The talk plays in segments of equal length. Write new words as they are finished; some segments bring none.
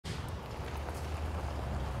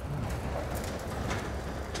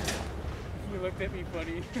looked at me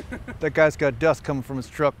funny. That guy's got dust coming from his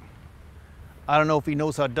truck. I don't know if he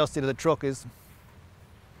knows how dusty the truck is.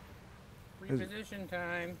 Reposition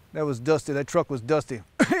time. That was dusty. That truck was dusty.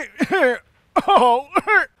 Oh.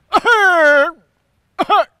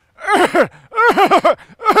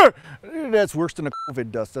 That's worse than a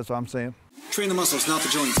COVID dust, that's what I'm saying. Train the muscles, not the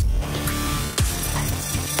joints.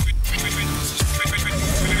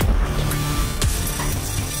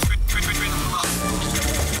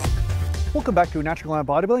 Welcome back to Natural Glam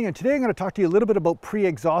Bodybuilding, and today I'm going to talk to you a little bit about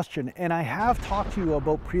pre-exhaustion. And I have talked to you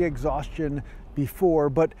about pre-exhaustion before,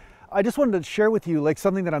 but I just wanted to share with you like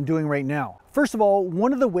something that I'm doing right now. First of all,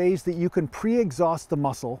 one of the ways that you can pre-exhaust the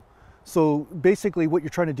muscle, so basically what you're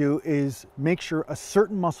trying to do is make sure a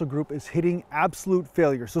certain muscle group is hitting absolute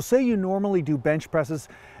failure. So say you normally do bench presses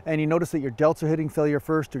and you notice that your delts are hitting failure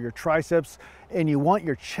first, or your triceps, and you want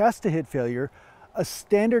your chest to hit failure. A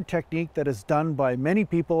standard technique that is done by many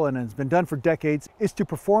people and has been done for decades is to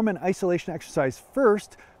perform an isolation exercise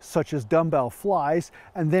first, such as dumbbell flies,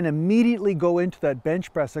 and then immediately go into that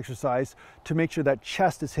bench press exercise to make sure that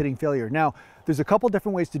chest is hitting failure. Now, there's a couple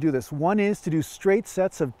different ways to do this. One is to do straight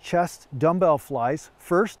sets of chest dumbbell flies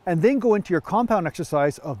first, and then go into your compound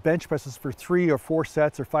exercise of bench presses for 3 or 4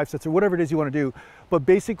 sets or 5 sets or whatever it is you want to do. But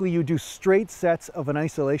basically you do straight sets of an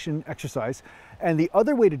isolation exercise. And the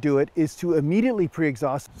other way to do it is to immediately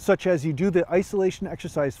pre-exhaust, such as you do the isolation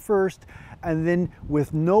exercise first, and then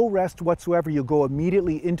with no rest whatsoever, you'll go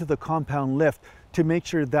immediately into the compound lift to make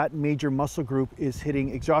sure that major muscle group is hitting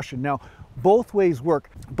exhaustion. Now, both ways work,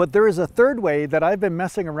 but there is a third way that I've been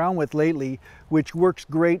messing around with lately, which works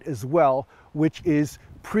great as well, which is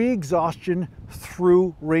pre-exhaustion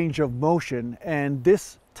through range of motion. And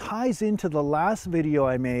this ties into the last video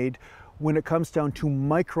I made when it comes down to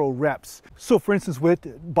micro reps. So for instance, with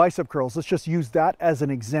bicep curls, let's just use that as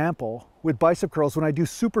an example. With bicep curls, when I do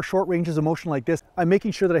super short ranges of motion like this, I'm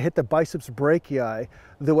making sure that I hit the biceps brachii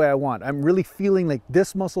the way I want. I'm really feeling like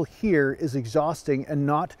this muscle here is exhausting and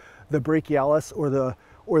not the brachialis or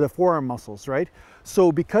the forearm muscles, right?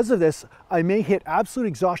 So because of this, I may hit absolute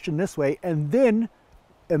exhaustion this way, and then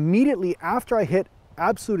immediately after I hit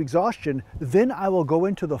absolute exhaustion, then I will go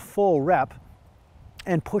into the full rep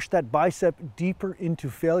and push that bicep deeper into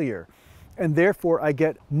failure. And therefore I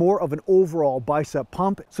get more of an overall bicep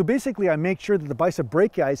pump. So basically I make sure that the bicep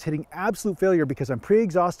brachii is hitting absolute failure because I'm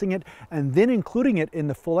pre-exhausting it and then including it in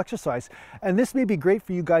the full exercise. And this may be great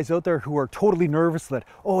for you guys out there who are totally nervous that,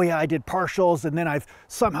 oh yeah, I did partials and then I've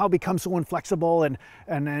somehow become so inflexible and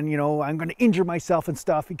then, you know, I'm gonna injure myself and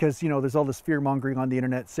stuff, because, you know, there's all this fear mongering on the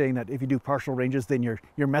internet saying that if you do partial ranges, then you're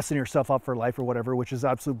messing yourself up for life or whatever, which is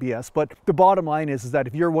absolute BS. But the bottom line is that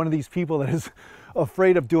if you're one of these people that is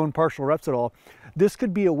afraid of doing partial reps at all, this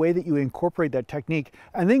could be a way that you incorporate that technique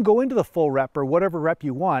and then go into the full rep or whatever rep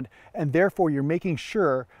you want, and therefore you're making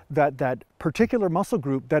sure that that particular muscle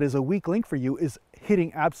group that is a weak link for you is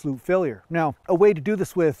hitting absolute failure. Now, a way to do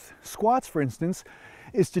this with squats, for instance,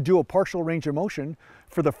 is to do a partial range of motion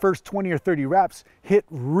for the first 20 or 30 reps, hit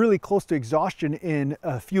really close to exhaustion in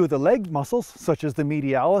a few of the leg muscles, such as the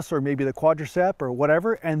medialis or maybe the quadricep or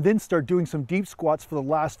whatever, and then start doing some deep squats for the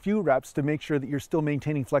last few reps to make sure that you're still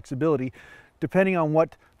maintaining flexibility, depending on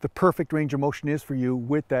what the perfect range of motion is for you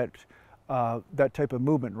with that type of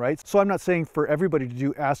movement, right? So I'm not saying for everybody to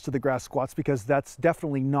do ass to the grass squats, because that's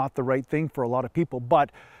definitely not the right thing for a lot of people.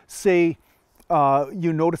 But say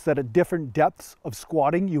you notice that at different depths of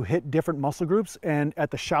squatting, you hit different muscle groups, and at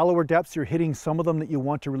the shallower depths, you're hitting some of them that you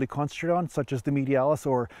want to really concentrate on, such as the medialis,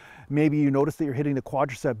 or maybe you notice that you're hitting the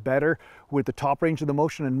quadricep better with the top range of the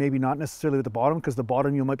motion and maybe not necessarily with the bottom, because the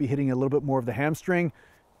bottom you might be hitting a little bit more of the hamstring.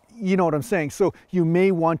 You know what I'm saying? So you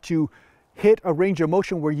may want to hit a range of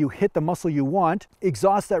motion where you hit the muscle you want,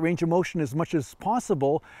 exhaust that range of motion as much as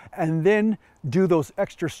possible, and then do those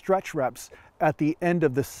extra stretch reps at the end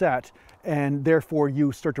of the set. And therefore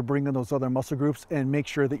you start to bring in those other muscle groups and make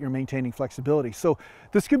sure that you're maintaining flexibility. So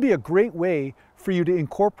this could be a great way for you to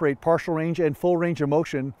incorporate partial range and full range of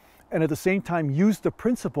motion, and at the same time use the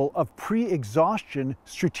principle of pre-exhaustion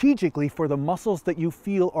strategically for the muscles that you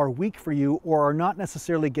feel are weak for you or are not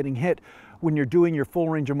necessarily getting hit when you're doing your full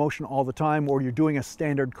range of motion all the time, or you're doing a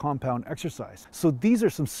standard compound exercise. So these are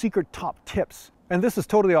some secret top tips. And this is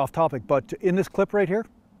totally off topic, but in this clip right here,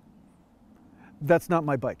 that's not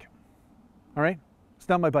my bike. All right? It's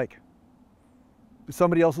not my bike. It's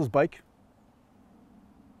somebody else's bike.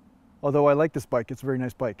 Although I like this bike, it's a very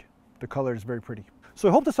nice bike. The color is very pretty. So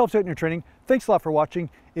I hope this helps you out in your training. Thanks a lot for watching.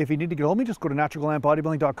 If you need to get hold of me, just go to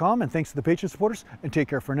naturalglambodybuilding.com, and thanks to the Patreon supporters, and take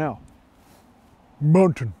care for now.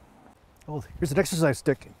 Mountain. Oh, here's an exercise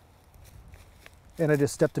stick. And I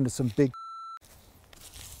just stepped into some big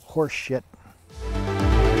horse shit.